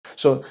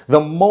So the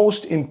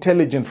most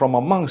intelligent from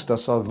amongst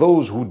us are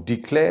those who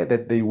declare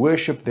that they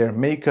worship their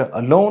Maker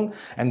alone,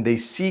 and they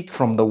seek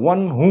from the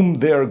one whom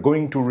they are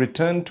going to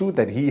return to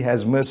that he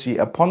has mercy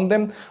upon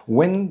them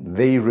when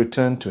they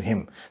return to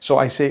him. So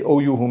I say, O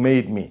you who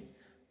made me,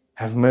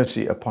 have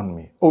mercy upon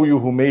me. O you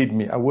who made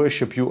me, I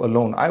worship you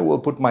alone. I will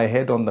put my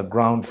head on the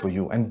ground for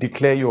you and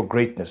declare your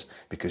greatness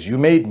because you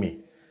made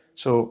me.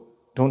 So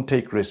don't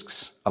take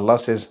risks. Allah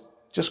says,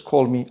 just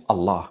call me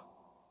Allah.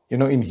 You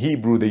know, in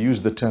Hebrew, they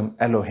use the term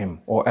Elohim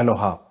or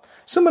Eloha.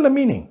 Similar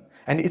meaning.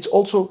 And it's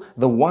also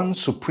the one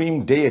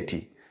supreme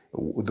deity.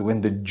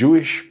 When the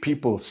Jewish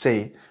people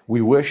say,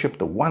 we worship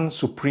the one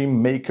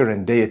supreme maker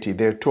and deity,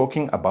 they're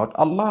talking about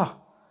Allah.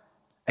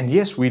 And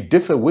yes, we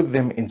differ with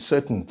them in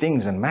certain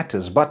things and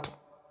matters, but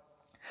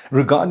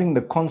regarding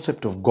the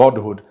concept of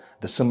Godhood,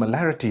 the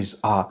similarities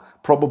are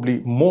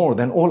probably more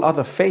than all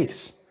other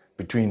faiths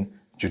between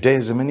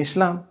Judaism and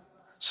Islam.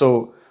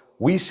 So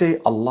we say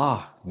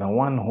Allah, the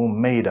one who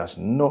made us,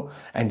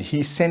 and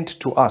he sent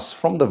to us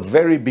from the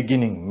very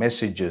beginning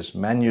messages,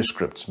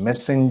 manuscripts,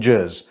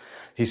 messengers.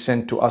 He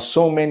sent to us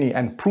so many,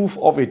 and proof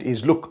of it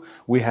is, look,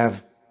 we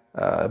have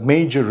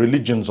major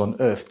religions on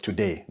earth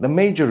today. The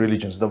major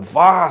religions, the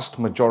vast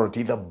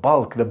majority, the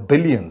bulk, the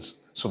billions,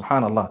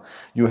 subhanallah,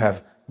 you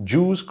have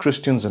Jews,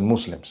 Christians and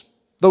Muslims.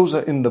 Those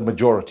are in the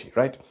majority,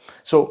 right?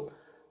 So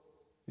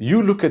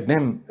you look at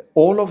them,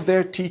 all of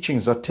their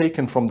teachings are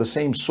taken from the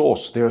same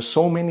source. There are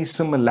so many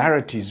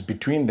similarities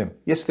between them.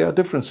 Yes, there are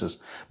differences,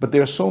 but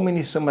there are so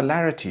many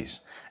similarities.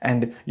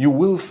 And you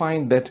will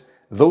find that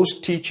those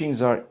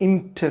teachings are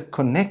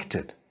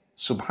interconnected.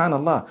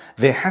 Subhanallah,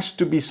 there has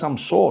to be some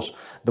source.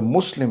 The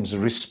Muslims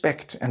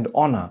respect and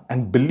honor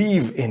and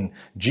believe in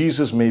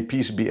Jesus, may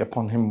peace be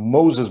upon him,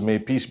 Moses, may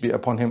peace be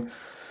upon him,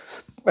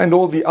 and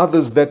all the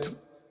others that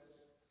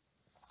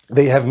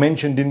they have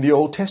mentioned in the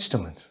Old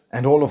Testament,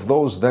 and all of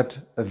those that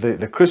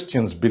the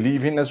Christians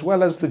believe in as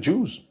well as the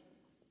Jews.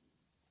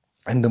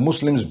 And the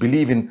Muslims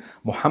believe in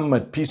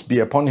Muhammad, peace be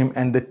upon him,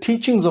 and the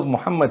teachings of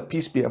Muhammad,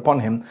 peace be upon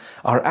him,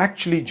 are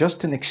actually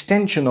just an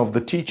extension of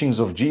the teachings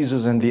of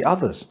Jesus and the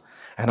others.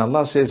 And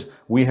Allah says,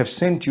 we have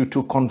sent you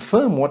to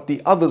confirm what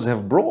the others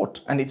have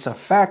brought. And it's a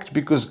fact,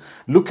 because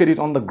look at it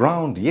on the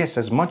ground. Yes,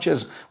 as much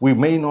as we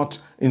may not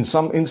in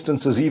some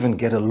instances even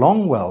get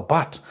along well,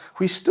 but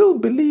we still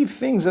believe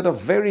things that are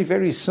very,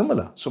 very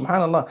similar.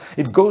 Subhanallah,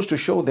 it goes to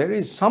show there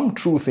is some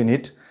truth in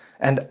it.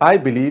 And I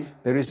believe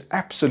there is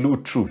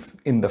absolute truth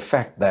in the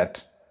fact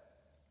that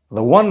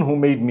the one who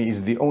made me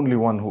is the only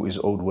one who is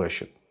owed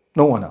worship.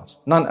 No one else,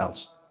 none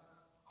else.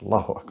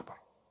 Allahu Akbar.